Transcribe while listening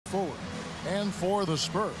forward. And for the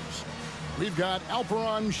Spurs, we've got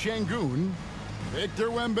Alperen Şengün. Victor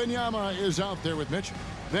Wembanyama is out there with Mitchell.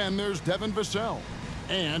 Then there's Devin Vassell.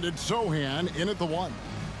 And it's Sohan in at the 1.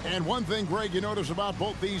 And one thing, Greg, you notice about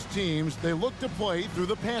both these teams, they look to play through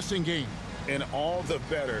the passing game. And all the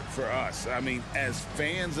better for us. I mean, as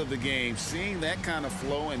fans of the game, seeing that kind of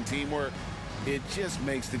flow and teamwork, it just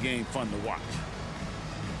makes the game fun to watch.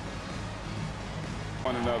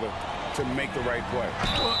 One another to make the right play.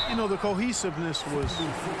 Well, you know, the cohesiveness was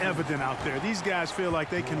evident out there. These guys feel like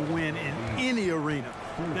they can win in any arena,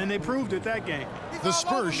 and they proved it that game. The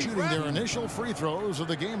Spurs shooting their initial free throws of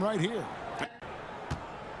the game right here.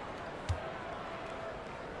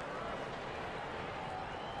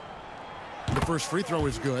 The first free throw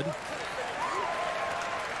is good.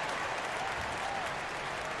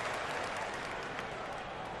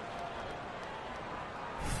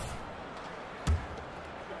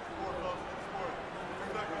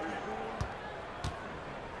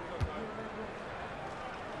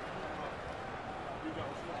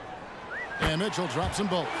 And Mitchell drops them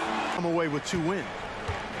both. Come away with 2 wins.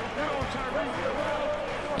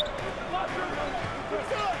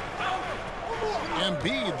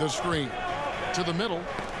 Embid the screen to the middle.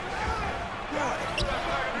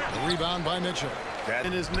 The rebound by Mitchell.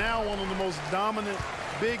 And is now one of the most dominant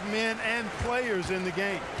big men and players in the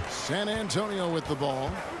game. San Antonio with the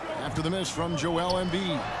ball after the miss from Joel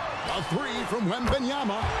Embid. A 3 from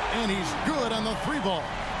Wembanyama, and he's good on the 3-ball.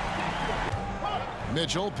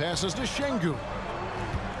 Mitchell passes to Şengün.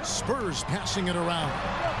 Spurs passing it around.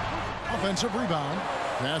 Offensive rebound.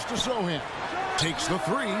 Pass to Sohan. Takes the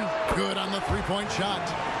 3. Good on the 3-point shot.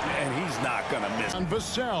 And he's not going to miss. And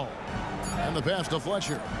Vassell. And the pass to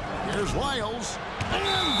Fletcher. Here's Lyles. And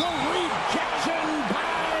the rejection by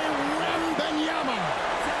Wembanyama.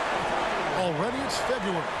 Already it's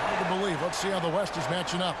February. Hard to believe. Let's see how the West is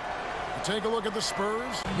matching up. Take a look at the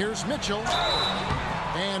Spurs. Here's Mitchell.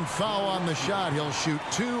 And foul on the shot. He'll shoot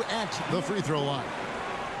 2 at the free throw line.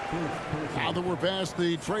 Now that we're past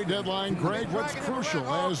the trade deadline, Greg, what's crucial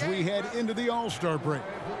as we head into the All-Star break?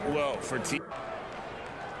 Well, for team.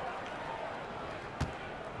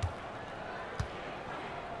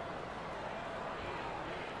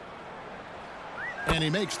 And he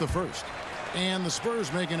makes the first. And the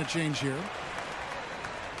Spurs making a change here.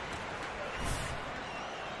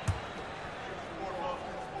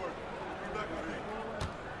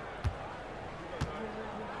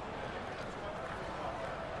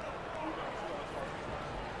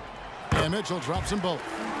 And Mitchell drops them both.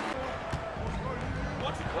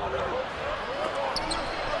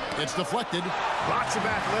 It's deflected. Lots of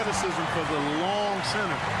athleticism for the long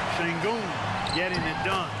center. Şengün getting it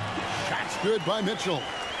done. Shots good by Mitchell.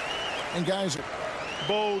 And guys,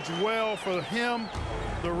 bodes well for him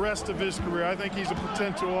the rest of his career. I think he's a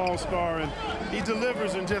potential all-star, and he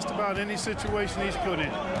delivers in just about any situation he's put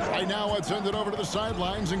in. Right now, let's send it over to the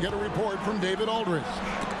sidelines and get a report from David Aldridge.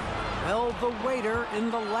 Well, the waiter in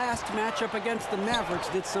the last matchup against the Mavericks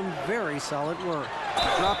did some very solid work.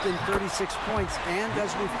 Dropped in 36 points and,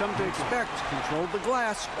 as we've come to expect, controlled the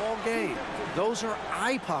glass all game. Those are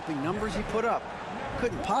eye-popping numbers he put up.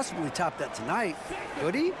 Couldn't possibly top that tonight,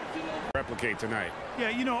 could he? Replicate tonight. Yeah,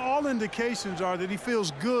 you know, all indications are that he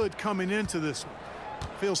feels good coming into this one.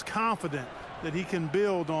 Feels confident that he can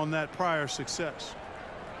build on that prior success.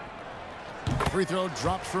 Free throw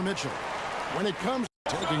dropped for Mitchell. When it comes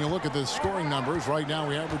to taking a look at the scoring numbers, right now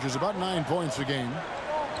he averages about 9 points a game.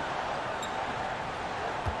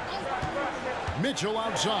 Mitchell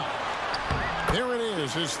outside. There it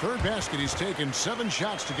is, his third basket. He's taken 7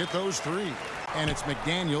 shots to get those 3. And it's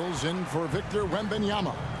McDaniels in for Victor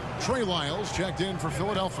Wembanyama. Trey Lyles checked in for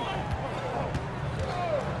Philadelphia.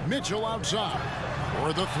 Mitchell outside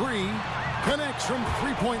for the 3. Connects from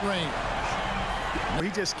 3-point range. He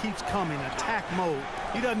just keeps coming, attack mode.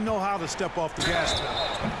 He doesn't know how to step off the gas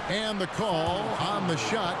pedal. And the call on the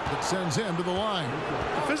shot that sends him to the line.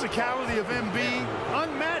 The physicality of Embid,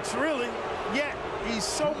 unmatched really, yet he's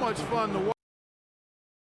so much fun to watch.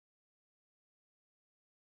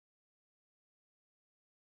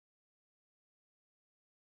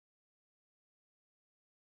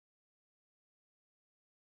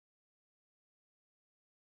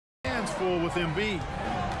 Full with Embid.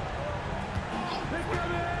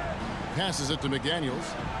 Passes it to McDaniels.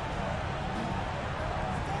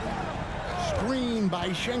 Screen by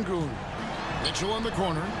Şengün. Mitchell in the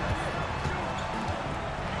corner.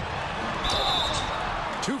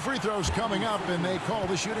 2 free throws coming up, and they call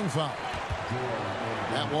the shooting foul.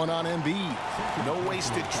 That one on Embid. No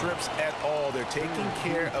wasted trips at all. They're taking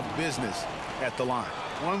care of business at the line.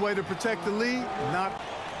 One way to protect the lead, not.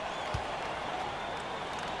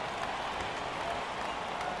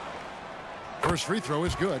 first free throw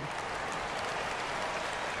is good.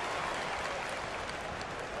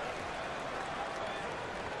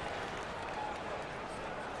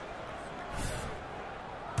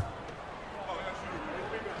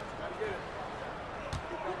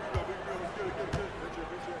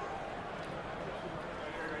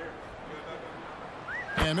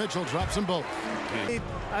 And Mitchell drops them both.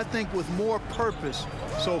 I think with more purpose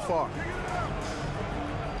so far.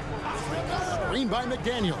 Screen by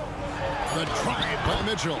McDaniel. The drive by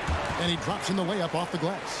Mitchell. And he drops in the layup off the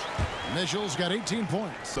glass. Mitchell's got 18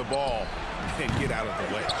 points. The ball and get out of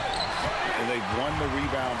the way. And they've won the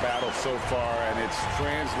rebound battle so far, and it's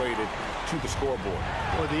translated to the scoreboard.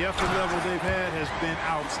 Well, the effort level they've had has been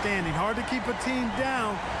outstanding. Hard to keep a team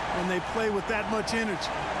down when they play with that much energy.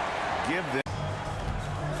 Give them.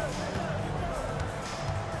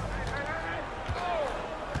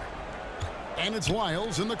 And it's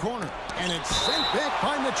Wiles in the corner. And it's sent back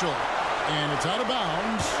by Mitchell. And it's out of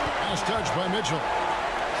bounds. Last touch by Mitchell.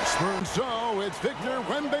 Spurs. So it's Victor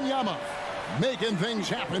Wembanyama making things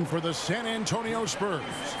happen for the San Antonio Spurs.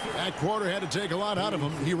 That quarter had to take a lot out of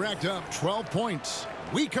him. He racked up 12 points.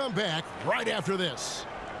 We come back right after this.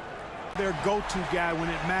 Their go-to guy when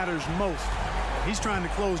it matters most. He's trying to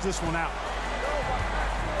close this one out.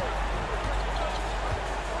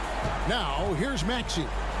 Now here's Maxey.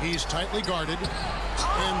 He's tightly guarded.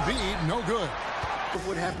 Embid, no good.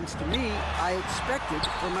 What happens to me, I expected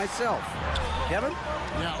for myself. Kevin?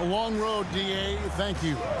 Yeah, a long road, D.A. Thank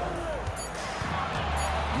you.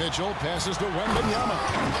 Mitchell passes to Wembanyama.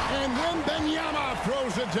 And Wembanyama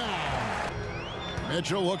throws it down.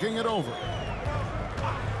 Mitchell looking it over.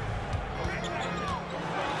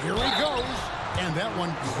 Here he goes. And that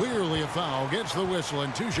one clearly a foul. Gets the whistle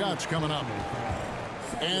and 2 shots coming up.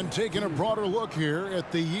 And taking a broader look here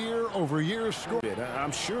at the year-over-year score.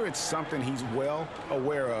 I'm sure it's something he's well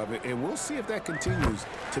aware of, and we'll see if that continues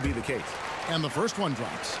to be the case. And the first one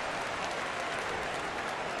drops.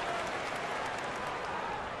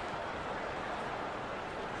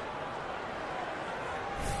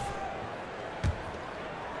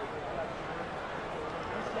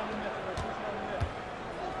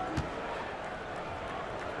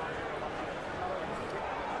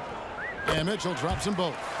 And Mitchell drops them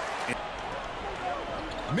both.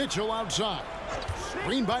 Mitchell outside.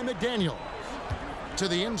 Screen by McDaniel. To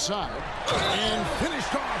the inside. And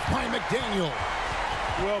finished off by McDaniel.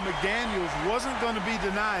 Well, McDaniels wasn't going to be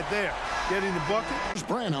denied there. Getting the bucket.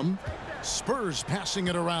 Branham. Spurs passing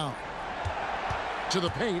it around. To the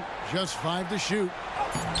paint. Just 5 to shoot.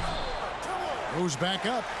 Goes back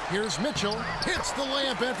up. Here's Mitchell. Hits the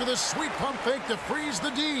layup after the sweet pump fake to freeze the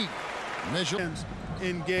D. Mitchell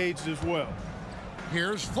engaged as well.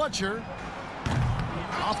 Here's Fletcher.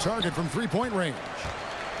 Off target from 3-point range.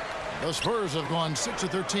 The Spurs have gone 6 of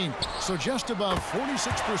 13, so just above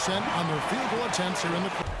 46% on their field goal attempts here in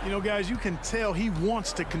the. You know, guys, you can tell he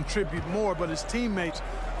wants to contribute more, but his teammates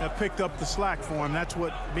have picked up the slack for him. That's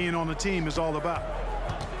what being on the team is all about.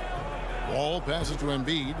 Ball passes to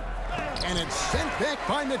Embid, and it's sent back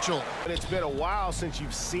by Mitchell. It's been a while since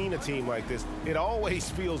you've seen a team like this. It always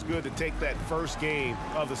feels good to take that first game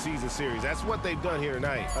of the season series. That's what they've done here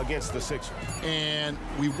tonight against the Sixers. And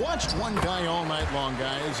we watched one guy all night long,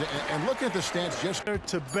 guys, and look at the stats just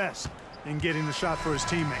to best in getting the shot for his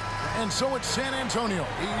teammate. And so it's San Antonio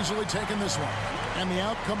easily taking this one. And the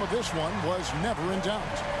outcome of this one was never in doubt.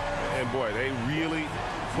 And boy, they really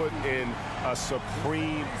put in a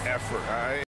supreme effort.